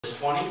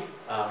20,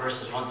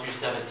 verses 1 through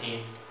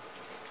 17.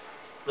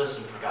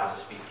 Listen for God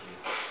to speak to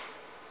you.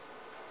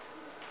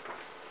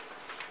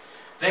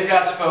 Then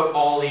God spoke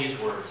all these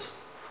words.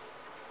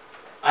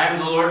 I am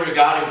the Lord your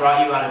God who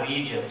brought you out of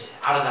Egypt,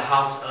 out of the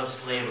house of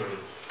slavery.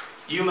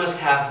 You must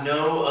have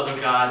no other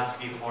gods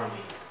before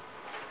me.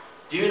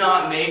 Do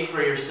not make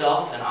for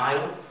yourself an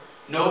idol,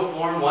 no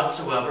form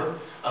whatsoever,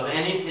 of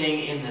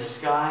anything in the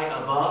sky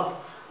above,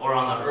 or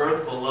on the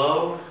earth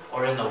below,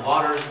 or in the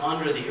waters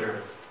under the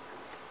earth.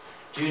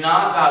 Do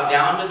not bow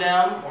down to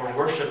them or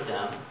worship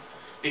them,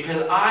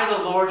 because I,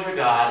 the Lord your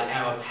God,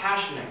 am a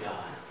passionate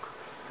God.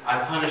 I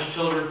punish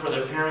children for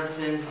their parents'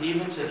 sins,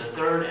 even to the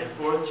third and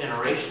fourth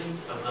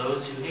generations of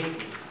those who hate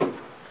me.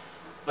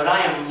 But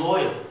I am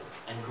loyal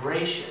and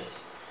gracious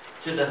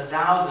to the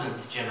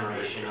 1,000th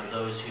generation of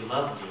those who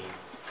love me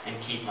and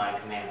keep my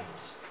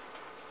commandments.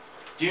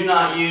 Do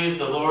not use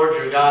the Lord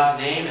your God's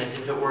name as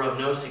if it were of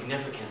no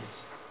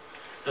significance.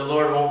 The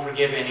Lord won't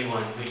forgive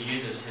anyone who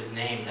uses his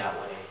name that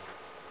way.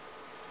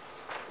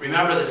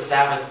 Remember the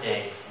Sabbath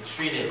day and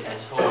treat it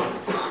as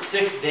holy.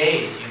 6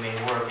 days you may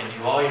work and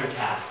do all your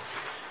tasks,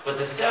 but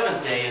the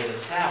seventh day is a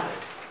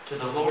Sabbath to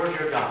the Lord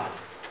your God.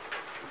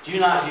 Do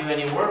not do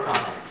any work on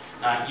it,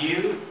 not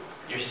you,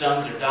 your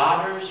sons or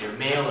daughters, your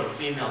male or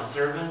female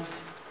servants,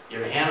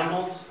 your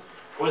animals,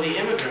 or the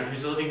immigrant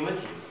who's living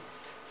with you.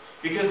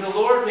 Because the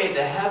Lord made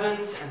the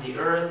heavens and the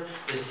earth,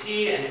 the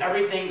sea, and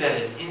everything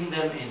that is in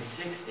them in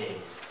 6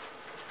 days,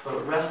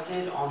 but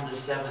rested on the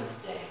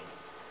seventh day.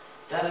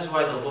 That is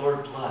why the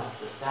Lord blessed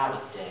the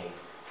Sabbath day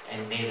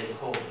and made it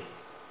holy.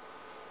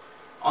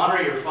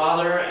 Honor your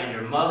father and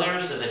your mother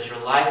so that your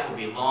life will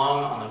be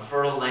long on the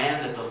fertile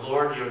land that the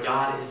Lord your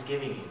God is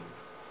giving you.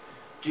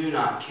 Do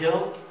not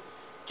kill.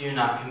 Do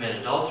not commit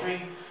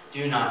adultery.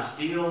 Do not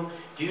steal.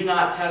 Do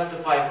not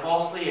testify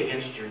falsely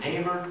against your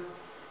neighbor.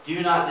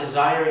 Do not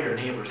desire your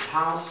neighbor's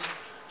house.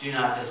 Do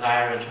not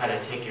desire and try to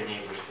take your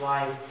neighbor's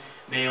wife,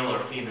 male or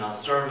female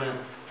servant,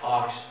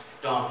 ox,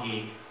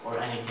 donkey, or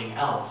anything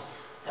else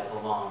that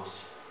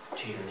belongs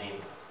to your neighbor.